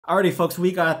Alrighty folks,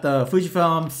 we got the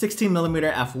Fujifilm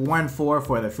 16mm f1.4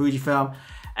 for the Fujifilm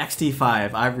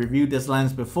XT5. I've reviewed this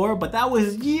lens before, but that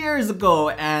was years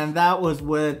ago, and that was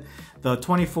with the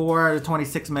 24 to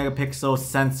 26 megapixel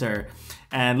sensor.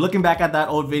 And looking back at that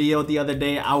old video the other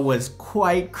day, I was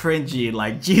quite cringy,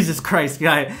 like Jesus Christ,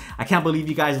 guy. I can't believe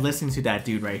you guys listened to that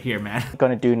dude right here, man.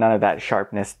 Gonna do none of that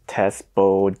sharpness test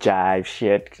bull jive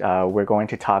shit. We're going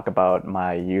to talk about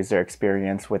my user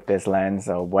experience with this lens,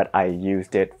 what I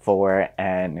used it for,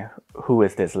 and who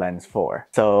is this lens for.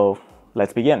 So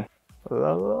let's begin.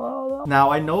 Now,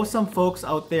 I know some folks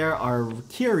out there are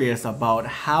curious about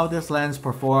how this lens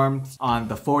performs on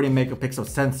the 40 megapixel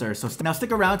sensor. So now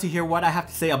stick around to hear what I have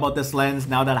to say about this lens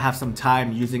now that I have some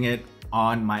time using it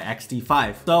on my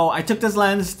XT5. So I took this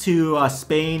lens to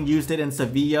Spain, used it in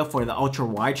Sevilla for the ultra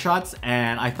wide shots,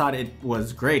 and I thought it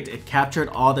was great. It captured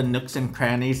all the nooks and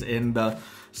crannies in the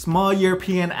small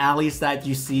European alleys that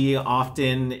you see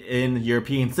often in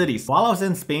European cities. While I was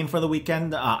in Spain for the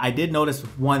weekend, I did notice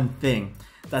one thing,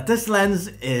 that this lens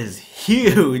is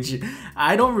huge.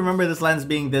 I don't remember this lens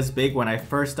being this big when I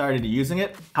first started using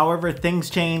it. However, things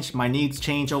change, my needs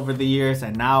change over the years,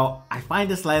 and now I find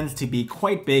this lens to be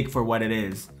quite big for what it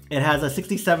is. It has a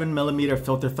 67mm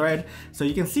filter thread, so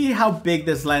you can see how big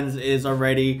this lens is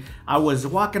already. I was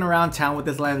walking around town with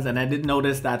this lens and I did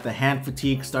notice that the hand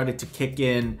fatigue started to kick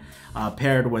in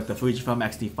paired with the Fujifilm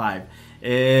XT5.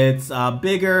 It's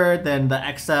bigger than the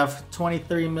XF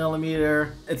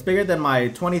 23mm. It's bigger than my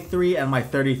 23 and my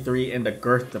 33 in the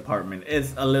girth department.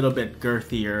 It's a little bit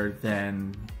girthier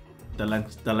than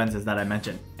the lenses that I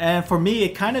mentioned. And for me, it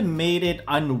kind of made it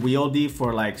unwieldy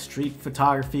for like street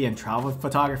photography and travel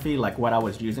photography, like what I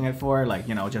was using it for, like,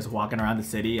 you know, just walking around the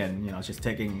city and, you know, just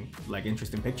taking like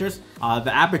interesting pictures.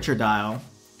 The aperture dial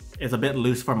is a bit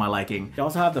loose for my liking. You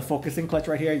also have the focusing clutch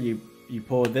right here. You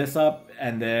pull this up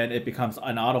and then it becomes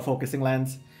an autofocusing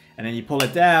lens, and then you pull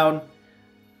it down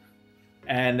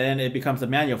and then it becomes a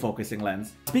manual focusing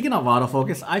lens. Speaking of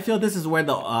autofocus, I feel this is where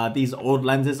these old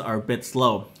lenses are a bit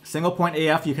slow. Single point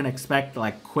AF, you can expect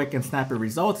like quick and snappy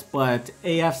results, but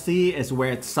AFC is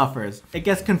where it suffers. It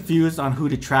gets confused on who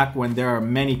to track when there are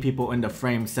many people in the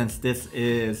frame, since this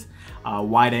is a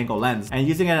wide angle lens. And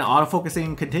using it in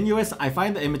autofocusing continuous, I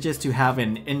find the images to have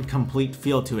an incomplete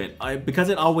feel to it. Because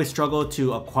it always struggled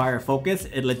to acquire focus,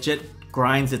 it legit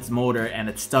grinds its motor and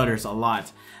it stutters a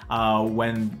lot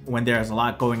when there's a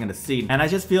lot going in the scene. And I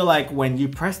just feel like when you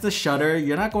press the shutter,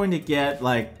 you're not going to get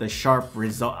like the sharp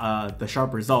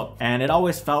result. And it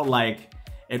always felt like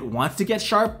it wants to get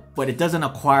sharp, but it doesn't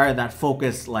acquire that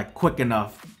focus like quick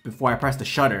enough before I press the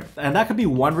shutter. And that could be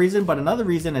one reason, but another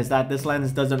reason is that this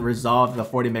lens doesn't resolve the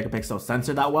 40 megapixel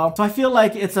sensor that well. So I feel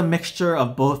like it's a mixture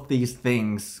of both these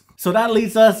things. So that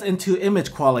leads us into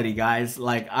image quality, guys.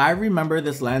 Like, I remember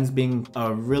this lens being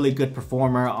a really good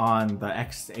performer on the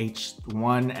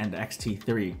XH1 and the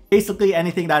XT3. Basically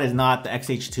anything that is not the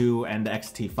XH2 and the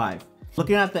XT5.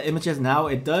 Looking at the images now,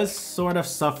 it does sort of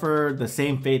suffer the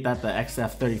same fate that the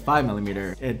XF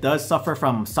 35mm. It does suffer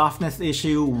from softness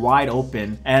issue, wide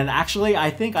open. And actually, I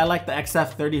think I like the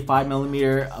XF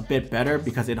 35mm a bit better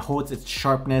because it holds its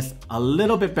sharpness a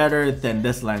little bit better than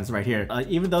this lens right here.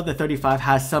 Even though the 35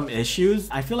 has some issues,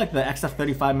 I feel like the XF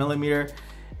 35mm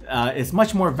is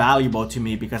much more valuable to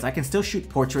me because I can still shoot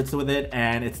portraits with it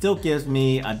and it still gives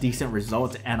me a decent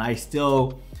result, and I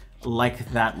still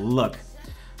like that look.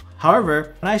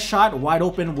 However, when I shot wide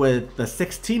open with the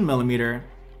 16mm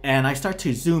and I start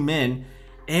to zoom in,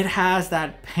 it has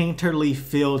that painterly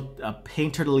feel,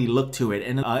 painterly look to it,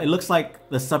 and it looks like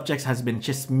the subject has been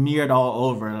just smeared all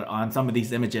over on some of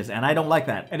these images, and I don't like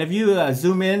that. And if you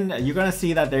zoom in, you're gonna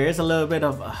see that there is a little bit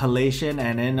of halation,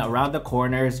 and then around the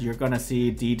corners you're gonna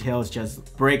see details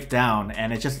just break down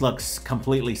and it just looks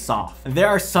completely soft. There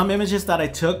are some images that I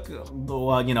took,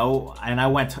 well, you know, and I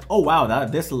went, oh wow,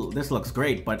 this looks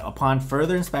great, but upon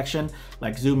further inspection,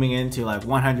 like zooming into like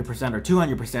 100% or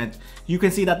 200%, you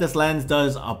can see that this lens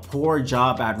does a poor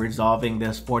job at resolving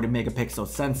this 40 megapixel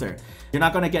sensor. You're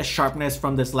not going to get sharpness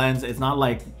from this lens. It's not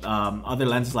like other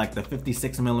lenses like the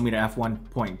 56mm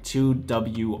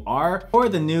f1.2 WR or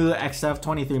the new XF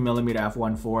 23mm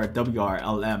f1.4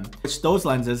 WR-LM, which those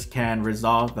lenses can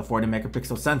resolve the 40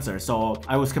 megapixel sensor. So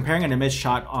I was comparing an image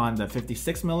shot on the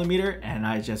 56mm and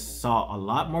I just saw a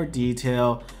lot more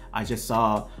detail. I just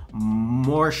saw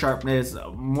more sharpness,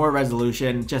 more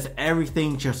resolution, just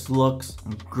everything just looks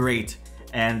great.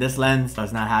 And this lens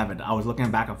does not have it. I was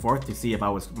looking back and forth to see if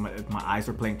my eyes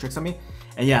were playing tricks on me.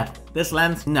 And yeah, this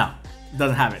lens, no.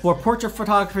 doesn't have it. For portrait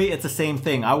photography, it's the same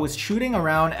thing. I was shooting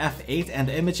around f8 and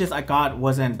the images I got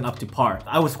wasn't up to par.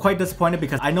 I was quite disappointed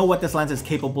because I know what this lens is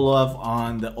capable of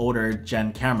on the older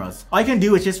gen cameras. All I can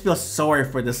do is just feel sorry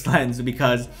for this lens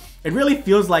because it really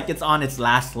feels like it's on its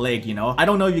last leg, you know? I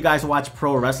don't know if you guys watch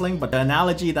pro wrestling, but the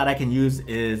analogy that I can use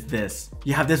is this.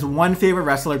 You have this one favorite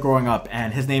wrestler growing up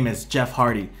and his name is Jeff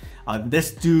Hardy.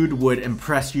 This dude would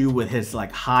impress you with his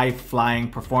like high flying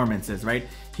performances, right?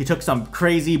 He took some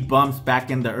crazy bumps back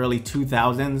in the early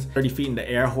 2000s, 30 feet in the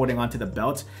air holding onto the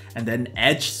belt, and then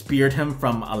Edge speared him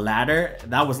from a ladder.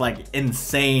 That was like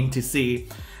insane to see.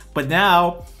 But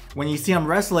now, when you see him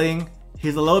wrestling,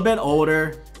 he's a little bit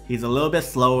older, he's a little bit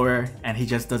slower, and he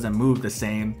just doesn't move the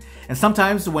same. And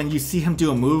sometimes when you see him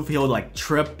do a move, he'll like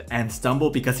trip and stumble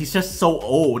because he's just so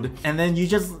old. And then you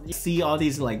just see all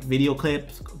these like video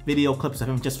clips of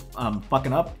him just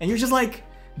fucking up. And you're just like,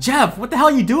 Jeff, what the hell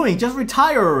are you doing? Just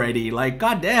retire already. Like,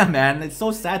 goddamn, man, it's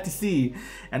so sad to see.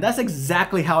 And that's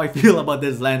exactly how I feel about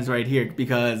this lens right here,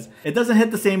 because it doesn't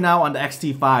hit the same now on the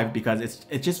X-T5 because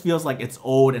it just feels like it's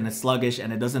old and it's sluggish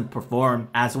and it doesn't perform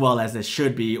as well as it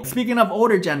should be. Speaking of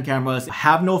older gen cameras,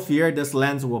 have no fear, this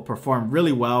lens will perform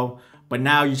really well. But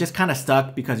now you're just kind of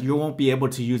stuck because you won't be able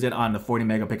to use it on the 40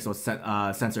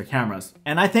 megapixel sensor cameras.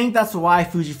 And I think that's why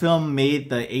Fujifilm made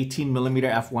the 18mm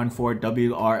f1.4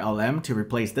 WRLM to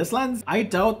replace this lens. I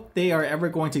doubt they are ever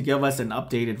going to give us an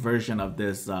updated version of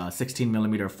this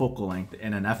 16mm focal length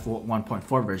in an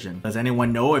f1.4 version. Does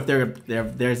anyone know if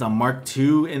there's a Mark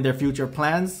II in their future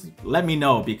plans? Let me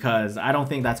know, because I don't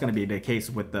think that's going to be the case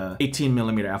with the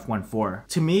 18mm f1.4.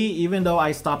 To me, even though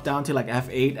I stopped down to like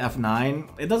f8,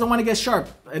 f9, it doesn't want to get sharp.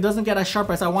 It doesn't get as sharp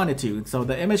as I wanted to. So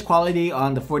the image quality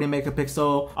on the 40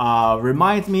 megapixel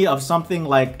reminds me of something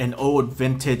like an old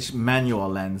vintage manual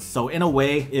lens. So in a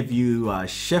way, if you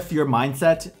shift your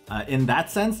mindset in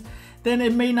that sense, then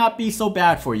it may not be so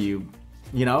bad for you.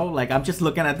 You know, like I'm just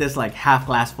looking at this like half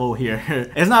glass full here.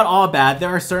 It's not all bad. There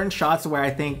are certain shots where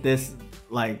I think this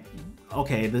like,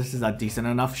 okay, this is a decent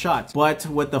enough shot. But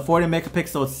with the 40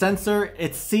 megapixel sensor,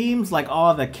 it seems like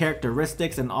all the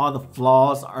characteristics and all the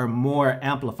flaws are more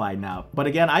amplified now. But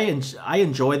again, I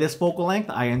enjoy this focal length.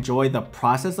 I enjoy the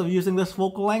process of using this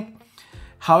focal length.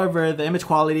 However, the image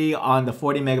quality on the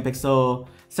 40 megapixel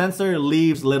sensor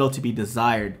leaves little to be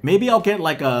desired. Maybe I'll get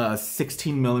like a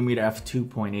 16mm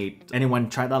f2.8. Anyone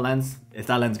try that lens? Is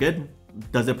that lens good?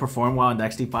 Does it perform well on the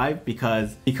X-T5?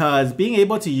 Because being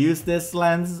able to use this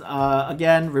lens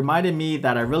again reminded me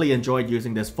that I really enjoyed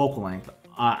using this focal length.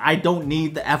 I don't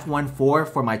need the f1.4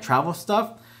 for my travel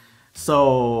stuff,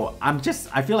 so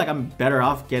I feel like I'm better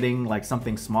off getting like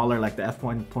something smaller like the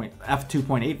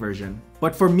f2.8 version.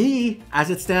 But for me, as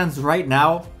it stands right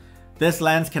now, this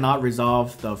lens cannot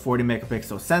resolve the 40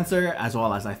 megapixel sensor as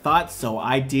well as I thought, so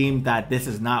I deemed that this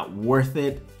is not worth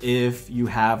it if you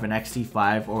have an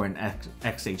X-T5 or an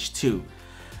XH2.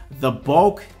 The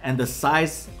bulk and the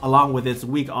size along with its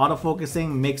weak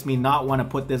autofocusing makes me not want to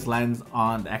put this lens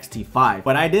on the X-T5.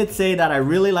 But I did say that I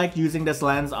really liked using this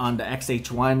lens on the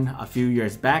XH1 a few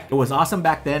years back. It was awesome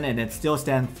back then and it still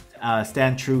stands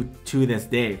true to this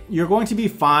day. You're going to be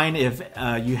fine if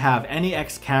you have any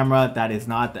X camera that is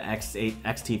not the X8,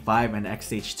 X-T5 and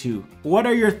XH2. What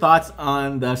are your thoughts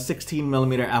on the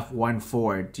 16mm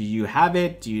f1.4? Do you have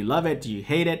it? Do you love it? Do you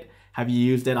hate it? Have you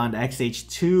used it on the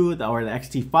XH2 or the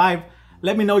X-T5?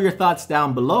 Let me know your thoughts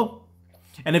down below.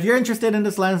 And if you're interested in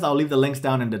this lens, I'll leave the links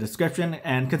down in the description,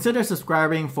 and consider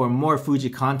subscribing for more Fuji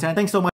content. Thanks so much.